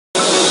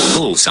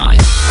Bullseye.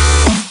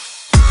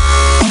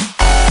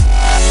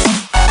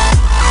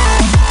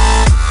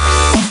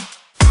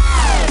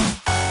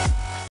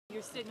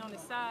 You're sitting on the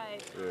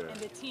side, and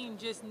the team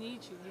just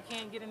needs you. You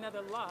can't get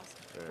another loss.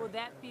 Will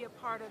that be a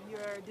part of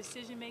your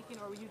decision making,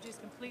 or will you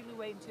just completely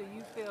wait until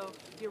you feel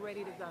you're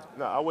ready to go?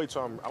 No, I'll wait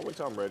till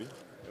I'm ready,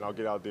 and I'll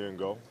get out there and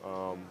go.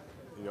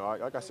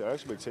 Like I said, our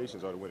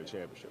expectations are to win a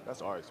championship.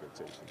 That's our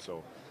expectation.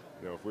 So,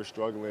 if we're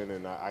struggling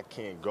and I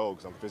can't go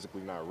because I'm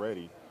physically not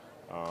ready,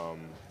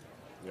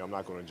 I'm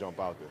not going to jump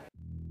out there.